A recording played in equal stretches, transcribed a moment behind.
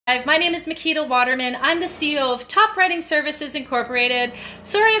My name is Makita Waterman. I'm the CEO of Top Writing Services Incorporated.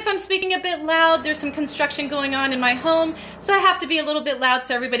 Sorry if I'm speaking a bit loud. There's some construction going on in my home, so I have to be a little bit loud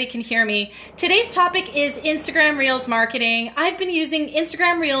so everybody can hear me. Today's topic is Instagram Reels marketing. I've been using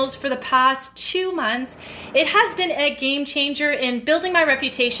Instagram Reels for the past 2 months. It has been a game changer in building my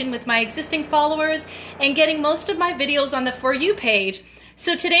reputation with my existing followers and getting most of my videos on the For You page.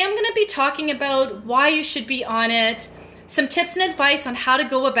 So today I'm going to be talking about why you should be on it, some tips and advice on how to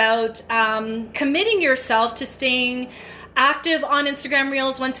go about committing yourself to staying active on Instagram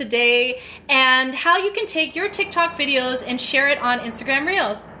Reels once a day, and how you can take your TikTok videos and share it on Instagram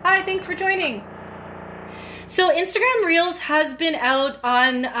Reels. Hi, thanks for joining. So Instagram Reels has been out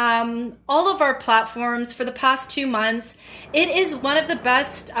on all of our platforms for the past 2 months. It is one of the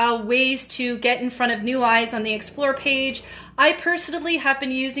best ways to get in front of new eyes on the Explore page. I personally have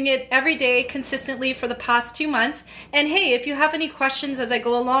been using it every day consistently for the past 2 months. And hey, if you have any questions as I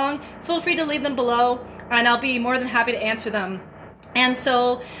go along, feel free to leave them below and I'll be more than happy to answer them. And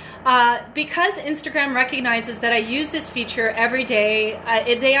so because Instagram recognizes that I use this feature every day,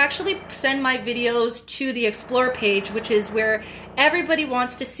 they actually send my videos to the Explore page, which is where everybody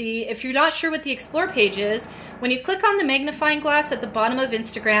wants to see. If you're not sure what the Explore page is, when you click on the magnifying glass at the bottom of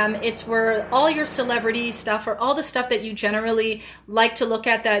Instagram, it's where all your celebrity stuff, or all the stuff that you generally like to look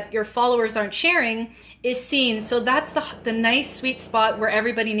at that your followers aren't sharing, is seen. So that's the nice sweet spot where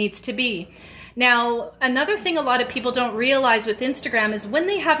everybody needs to be. Now, another thing a lot of people don't realize with Instagram is when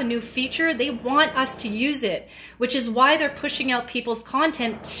they have a new feature, they want us to use it, which is why they're pushing out people's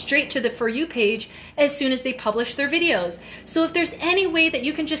content straight to the For You page as soon as they publish their videos. So if there's any way that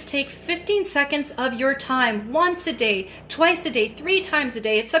you can just take 15 seconds of your time once a day, twice a day, 3 times a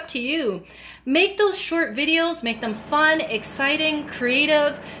day, it's up to you. Make those short videos, make them fun, exciting,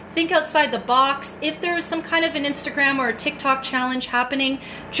 creative, think outside the box. If there is some kind of an Instagram or a TikTok challenge happening,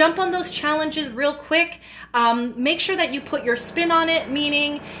 jump on those challenges real quick. Make sure that you put your spin on it,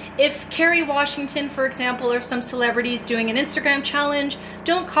 meaning if Kerry Washington, for example, or some celebrities doing an Instagram challenge,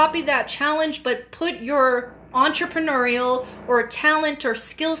 don't copy that challenge, but put your entrepreneurial or talent or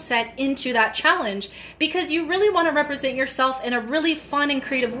skill set into that challenge, because you really want to represent yourself in a really fun and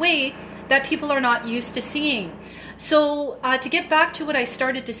creative way that people are not used to seeing. So to get back to what I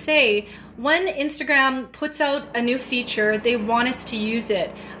started to say, when Instagram puts out a new feature, they want us to use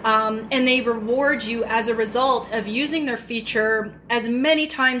it, and they reward you as a result of using their feature as many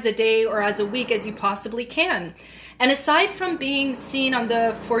times a day or as a week as you possibly can. And aside from being seen on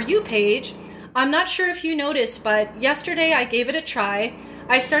the For You page, I'm not sure if you noticed, but yesterday I gave it a try.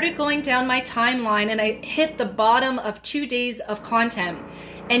 I started going down my timeline and I hit the bottom of 2 days of content.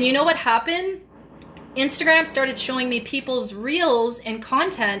 And you know what happened? Instagram started showing me people's reels and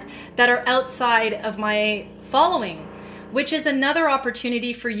content that are outside of my following, which is another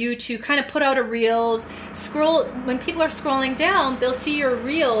opportunity for you to kind of put out a reels, scroll. When people are scrolling down, they'll see your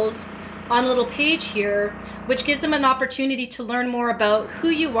reels on a little page here, which gives them an opportunity to learn more about who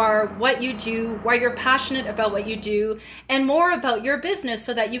you are, what you do, why you're passionate about what you do, and more about your business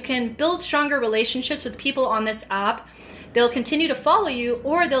so that you can build stronger relationships with people on this app. They'll continue to follow you,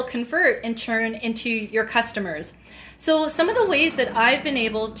 or they'll convert and turn into your customers. So some of the ways that I've been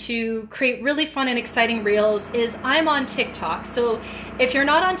able to create really fun and exciting reels is I'm on TikTok. So if you're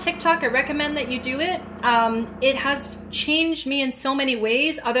not on TikTok, I recommend that you do it. It has changed me in so many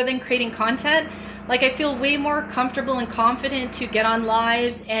ways other than creating content. Like, I feel way more comfortable and confident to get on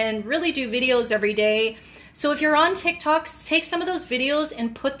lives and really do videos every day. So if you're on TikTok, take some of those videos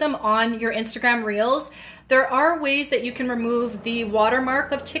and put them on your Instagram Reels. There are ways that you can remove the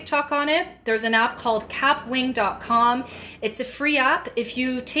watermark of TikTok on it. There's an app called Kapwing.com. It's a free app. If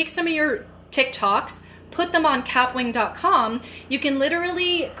you take some of your TikToks, put them on Kapwing.com, you can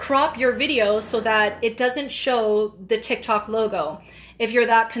literally crop your video so that it doesn't show the TikTok logo, if you're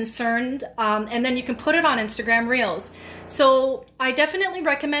that concerned, and then you can put it on Instagram Reels. So I definitely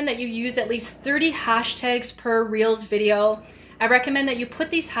recommend that you use at least 30 hashtags per Reels video. I recommend that you put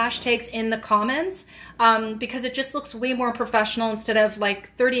these hashtags in the comments because it just looks way more professional instead of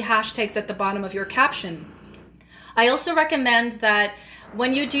like 30 hashtags at the bottom of your caption. I also recommend that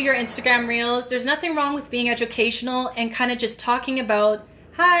when you do your Instagram Reels, there's nothing wrong with being educational and kind of just talking about,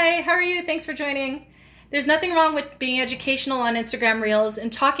 hi, how are you? Thanks for joining. There's nothing wrong with being educational on Instagram Reels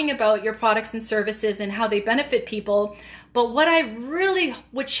and talking about your products and services and how they benefit people. But what I really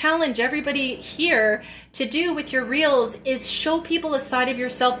would challenge everybody here to do with your Reels is show people a side of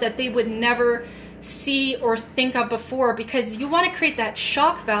yourself that they would never see or think of before, because you want to create that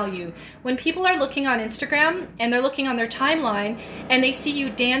shock value. When people are looking on Instagram and they're looking on their timeline and they see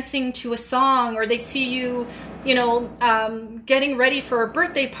you dancing to a song, or they see you, getting ready for a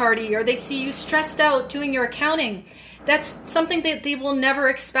birthday party, or they see you stressed out doing your accounting, that's something that they will never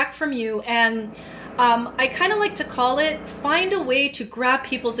expect from you. And I kind of like to call it, find a way to grab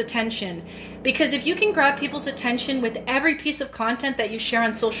people's attention. Because if you can grab people's attention with every piece of content that you share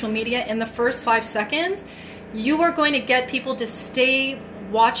on social media in the first 5 seconds, you are going to get people to stay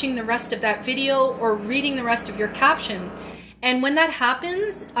watching the rest of that video or reading the rest of your caption. And when that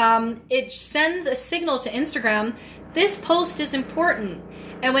happens, it sends a signal to Instagram, this post is important.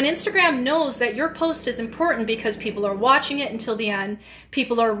 And when Instagram knows that your post is important because people are watching it until the end,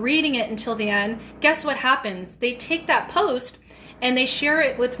 people are reading it until the end, guess what happens? They take that post and they share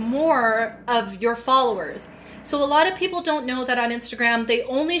it with more of your followers. So a lot of people don't know that on Instagram, they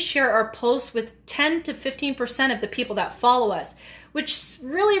only share our posts with 10 to 15% of the people that follow us, which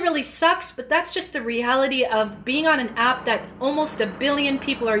really, really sucks, but that's just the reality of being on an app that almost 1 billion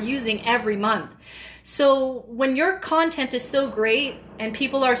people are using every month. So when your content is so great and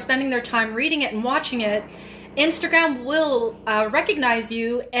people are spending their time reading it and watching it, Instagram will recognize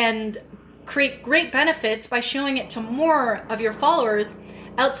you and create great benefits by showing it to more of your followers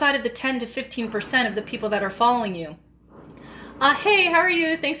outside of the 10 to 15% of the people that are following you. Hey, how are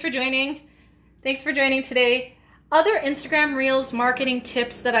you? Thanks for joining. Thanks for joining today. Other Instagram Reels marketing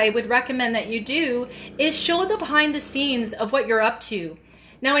tips that I would recommend that you do is show the behind the scenes of what you're up to.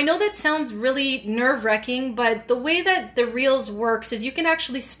 Now, I know that sounds really nerve-wracking, but the way that the Reels works is you can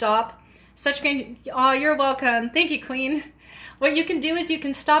actually stop. Oh, you're welcome. Thank you, Queen. What you can do is you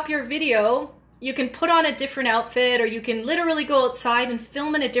can stop your video, you can put on a different outfit, or you can literally go outside and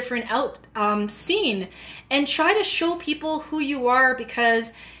film in a different scene and try to show people who you are,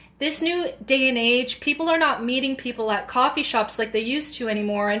 because this new day and age, people are not meeting people at coffee shops like they used to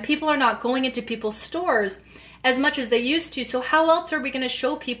anymore, and people are not going into people's stores as much as they used to. So how else are we going to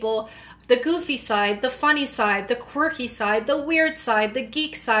show people the goofy side, the funny side, the quirky side, the weird side, the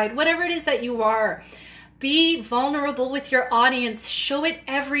geek side, whatever it is that you are? Be vulnerable with your audience. Show it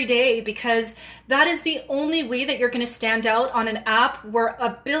every day, because that is the only way that you're going to stand out on an app where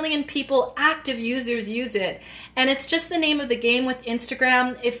 1 billion people, active users, use it. And it's just the name of the game with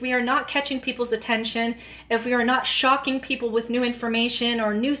Instagram. If we are not catching people's attention, if we are not shocking people with new information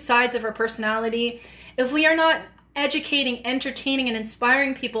or new sides of our personality, if we are not educating, entertaining, and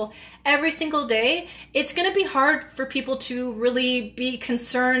inspiring people every single day, it's going to be hard for people to really be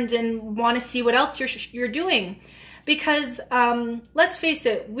concerned and want to see what else you're doing. Because let's face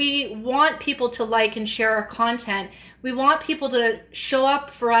it, we want people to like and share our content. We want people to show up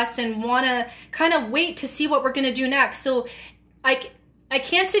for us and want to kind of wait to see what we're going to do next. So I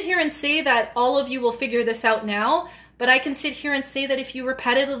can't sit here and say that all of you will figure this out now, but I can sit here and say that if you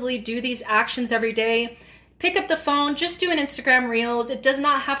repetitively do these actions every day, pick up the phone, just do an Instagram Reels. It does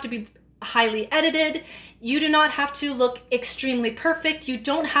not have to be highly edited. You do not have to look extremely perfect. You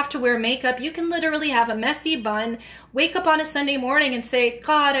don't have to wear makeup. You can literally have a messy bun, wake up on a Sunday morning and say,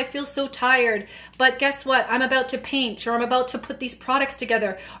 God, I feel so tired, but guess what? I'm about to paint, or I'm about to put these products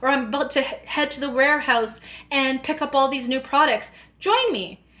together, or I'm about to head to the warehouse and pick up all these new products. Join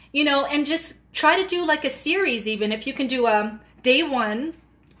me, and just try to do like a series. Even if you can do day 1,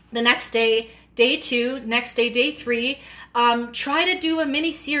 the next day, day 2, next day, day 3. Try to do a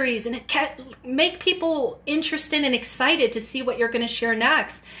mini series and make people interested and excited to see what you're going to share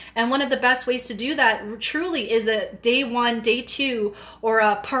next. And one of the best ways to do that truly is a day 1, day 2, or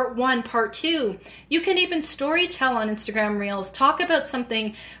a part 1, part 2. You can even story tell on Instagram Reels. Talk about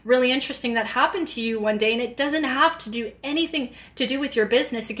something really interesting that happened to you one day, and it doesn't have to do anything to do with your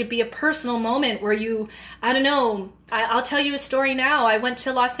business. It could be a personal moment where you, I don't know, I'll tell you a story now. I went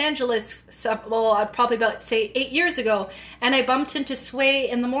to Los Angeles, probably about, say, 8 years ago, and I bumped into Sway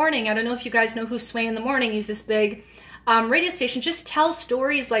in the Morning. I don't know if you guys know who Sway in the Morning. He's this big radio station. Just tell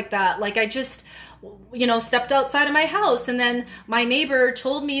stories like that. Like, I just, stepped outside of my house, and then my neighbor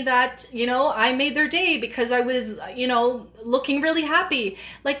told me that, I made their day because I was, looking really happy.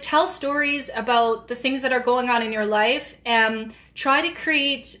 Like, tell stories about the things that are going on in your life, and try to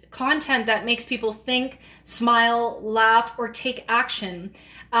create content that makes people think, smile, laugh, or take action.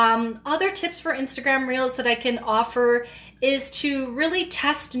 Other tips for Instagram Reels that I can offer is to really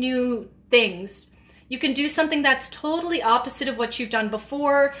test new things. You can do something that's totally opposite of what you've done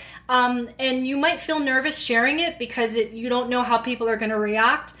before, and you might feel nervous sharing it because you don't know how people are going to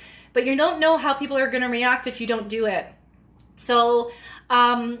react, but you don't know how people are going to react if you don't do it. So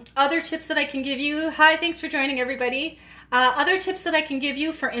other tips that I can give you. Hi, thanks for joining, everybody. Other tips that I can give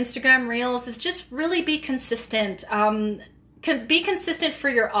you for Instagram Reels is just really be consistent. Be consistent for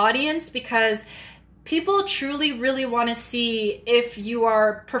your audience, because people truly really want to see if you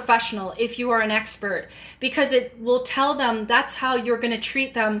are professional, if you are an expert, because it will tell them that's how you're going to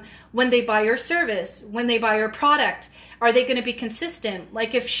treat them when they buy your service, when they buy your product. Are they going to be consistent?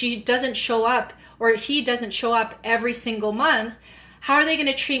 Like if she doesn't show up or he doesn't show up every single month, how are they going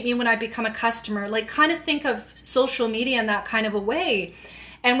to treat me when I become a customer? Like kind of think of social media in that kind of a way.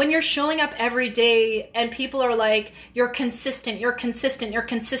 And when you're showing up every day and people are like, you're consistent, you're consistent, you're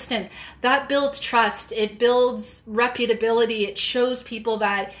consistent, that builds trust. It builds reputability. It shows people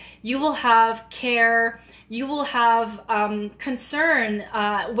that you will have care, you will have concern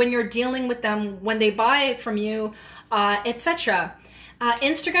when you're dealing with them, when they buy from you, etc.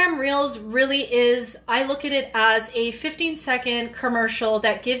 Instagram Reels really is, I look at it as a 15-second commercial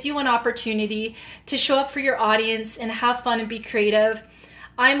that gives you an opportunity to show up for your audience and have fun and be creative.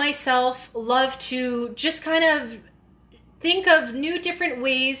 I myself love to just kind of think of new different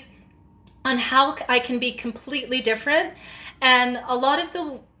ways on how I can be completely different. And a lot of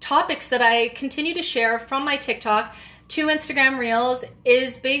the topics that I continue to share from my TikTok to Instagram Reels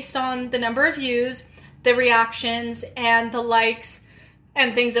is based on the number of views, the reactions, and the likes,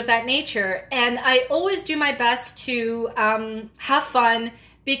 and things of that nature. And I always do my best to have fun,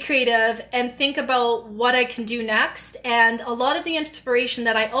 be creative, and think about what I can do next. And a lot of the inspiration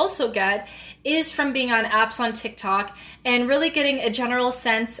that I also get is from being on apps on TikTok and really getting a general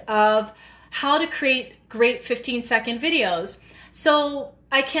sense of how to create great 15-second videos. So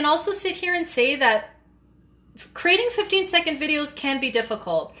I can also sit here and say that creating 15-second videos can be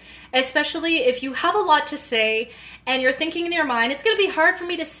difficult, especially if you have a lot to say and you're thinking in your mind, it's going to be hard for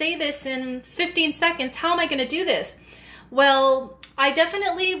me to say this in 15 seconds. How am I going to do this? Well, I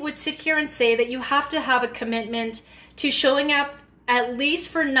definitely would sit here and say that you have to have a commitment to showing up at least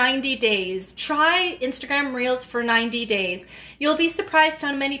for 90 days. Try Instagram Reels for 90 days. You'll be surprised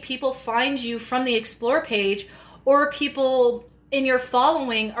how many people find you from the Explore page, or people in your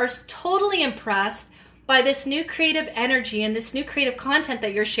following are totally impressed by this new creative energy and this new creative content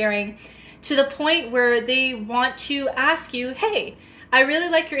that you're sharing, to the point where they want to ask you, hey, I really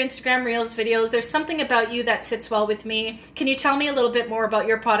like your Instagram Reels videos. There's something about you that sits well with me. Can you tell me a little bit more about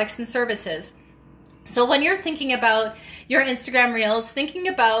your products and services? So when you're thinking about your Instagram Reels, think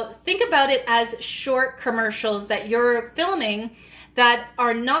about it as short commercials that you're filming that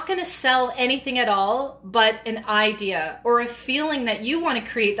are not going to sell anything at all, but an idea or a feeling that you want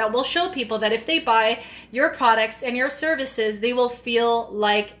to create that will show people that if they buy your products and your services, they will feel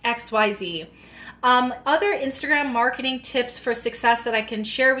like XYZ. Other Instagram marketing tips for success that I can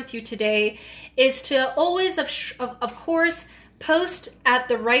share with you today is to always, of course, post at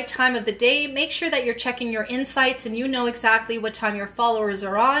the right time of the day. Make sure that you're checking your insights and you know exactly what time your followers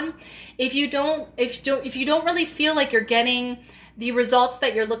are on. If you don't really feel like you're getting the results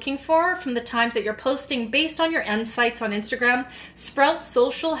that you're looking for from the times that you're posting based on your insights on Instagram, Sprout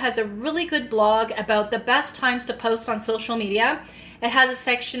Social has a really good blog about the best times to post on social media. It has a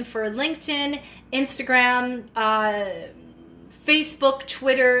section for LinkedIn, Instagram, Facebook,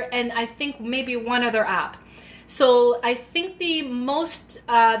 Twitter, and I think maybe one other app. So I think the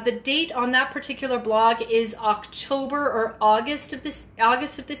date on that particular blog is October or August of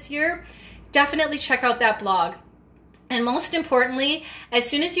this year. Definitely check out that blog. And most importantly, as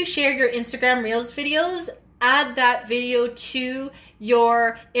soon as you share your Instagram Reels videos, add that video to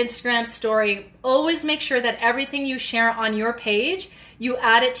your Instagram story. Always make sure that everything you share on your page, you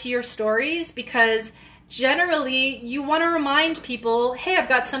add it to your stories, because generally you want to remind people, hey, I've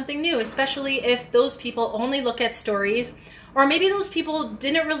got something new, especially if those people only look at stories, or maybe those people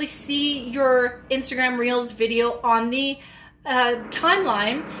didn't really see your Instagram Reels video on the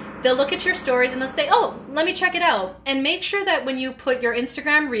timeline. They'll look at your stories and they'll say, oh, let me check it out. And make sure that when you put your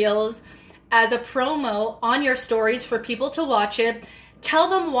Instagram Reels as a promo on your stories for people to watch it, tell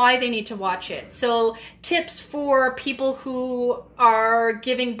them why they need to watch it. So tips for people who are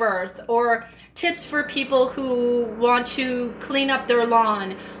giving birth, or tips for people who want to clean up their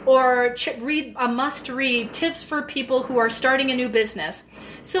lawn, or read a must-read, tips for people who are starting a new business.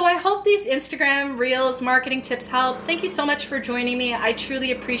 So I hope these Instagram Reels marketing tips helps. Thank you so much for joining me. I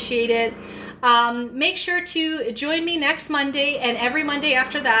truly appreciate it. Make sure to join me next Monday and every Monday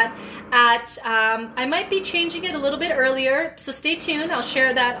after that at, I might be changing it a little bit earlier, so stay tuned. I'll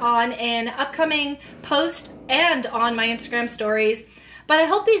share that on an upcoming post and on my Instagram stories. But I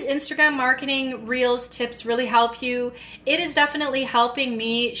hope these Instagram marketing Reels tips really help you. It is definitely helping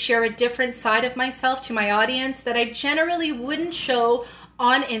me share a different side of myself to my audience that I generally wouldn't show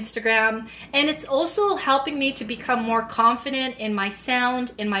on Instagram, and it's also helping me to become more confident in my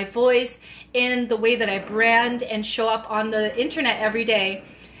sound, in my voice, in the way that I brand and show up on the internet every day.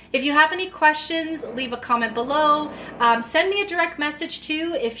 If you have any questions, leave a comment below. Send me a direct message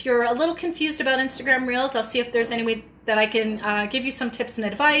too if you're a little confused about Instagram Reels. I'll see if there's any way that I can give you some tips and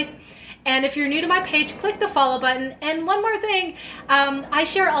advice. And if you're new to my page, click the follow button. And one more thing, I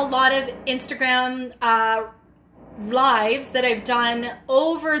share a lot of Instagram lives that I've done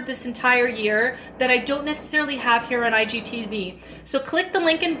over this entire year that I don't necessarily have here on IGTV. So click the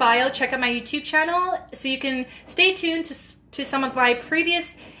link in bio, check out my YouTube channel so you can stay tuned to some of my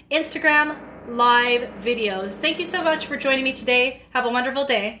previous Instagram live videos. Thank you so much for joining me today. Have a wonderful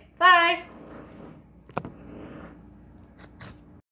day. Bye.